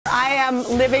I am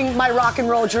living my rock and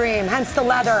roll dream, hence the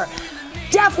leather.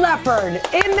 Def Leppard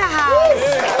in the house.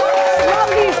 Love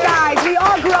these guys. We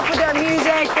all grew up with their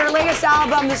music. Their latest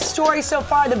album, The Story So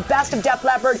Far, the best of Def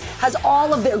Leppard, has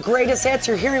all of their greatest hits.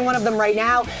 You're hearing one of them right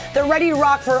now. They're ready to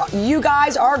rock for you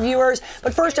guys, our viewers.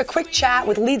 But first, a quick chat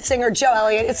with lead singer Joe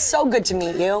Elliott. It's so good to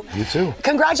meet you. You too.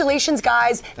 Congratulations,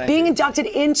 guys. Being inducted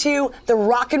into the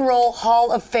Rock and Roll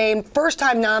Hall of Fame. First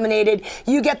time nominated.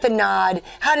 You get the nod.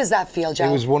 How does that feel, Joe?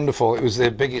 It was wonderful. It was the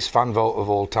biggest fan vote of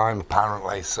all time,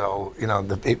 apparently. So, you know,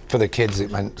 for the kids,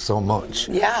 it meant so much.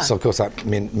 Yeah. So, of course, that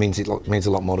means a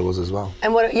lot more to us as well.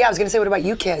 And what? Yeah, I was going to say, what about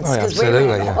you kids? Oh, yeah,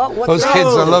 absolutely. Yeah. Oh, those kids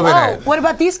are loving it. What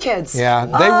about these kids? Yeah,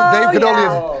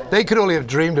 they could only have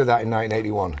dreamed of that in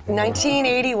 1981.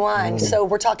 1981. So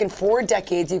we're talking 4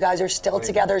 decades. You guys are still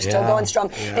together, still going strong.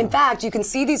 Yeah. In fact, you can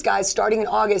see these guys starting in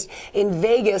August in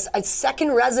Vegas, a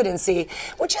second residency,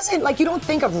 which isn't like, you don't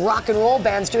think of rock and roll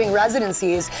bands doing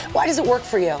residencies. Why does it work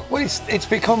for you? Well, it's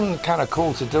become kind of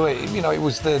cool to do it. You know, it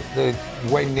was the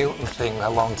Wayne Newton thing a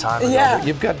long time ago. Yeah. But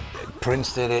you've got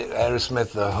Prince did it,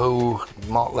 Aerosmith, The Who,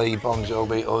 Motley, Bon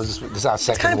Jovi, us. This is our second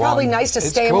one. It's kind of probably nice to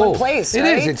stay in cool. one place, It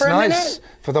right? is. It's for nice a minute?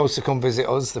 for those to come visit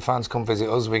us. The fans come visit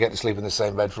us. We get to sleep in the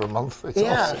same bed for a month. It's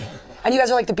awesome. And you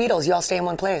guys are like the Beatles. You all stay in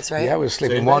one place, right? Yeah, we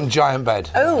sleep in one giant bed.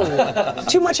 Oh,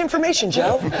 too much information,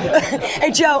 Joe.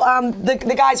 Hey, Joe,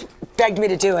 the guys begged me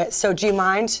to do it, so do you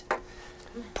mind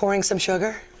pouring some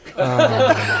sugar?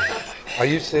 Are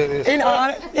you serious? In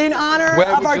honor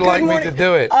Where of would our you good like me morning. to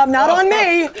do it? Not on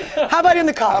me. How about in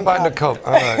the cup? How about in the cup?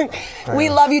 All right. We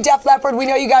love you, Def Leppard. We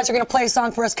know you guys are going to play a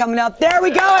song for us coming up. There we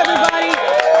go, everybody.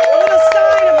 A little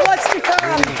sign of what's to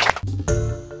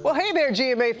come. Well, hey there,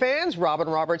 GMA fans. Robin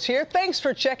Roberts here. Thanks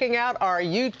for checking out our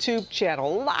YouTube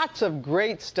channel. Lots of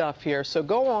great stuff here. So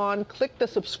go on, click the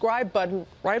subscribe button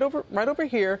right over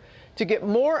here to get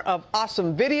more of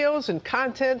awesome videos and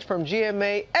content from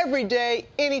GMA every day,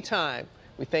 anytime.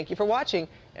 We thank you for watching,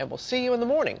 and we'll see you in the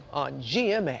morning on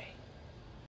GMA.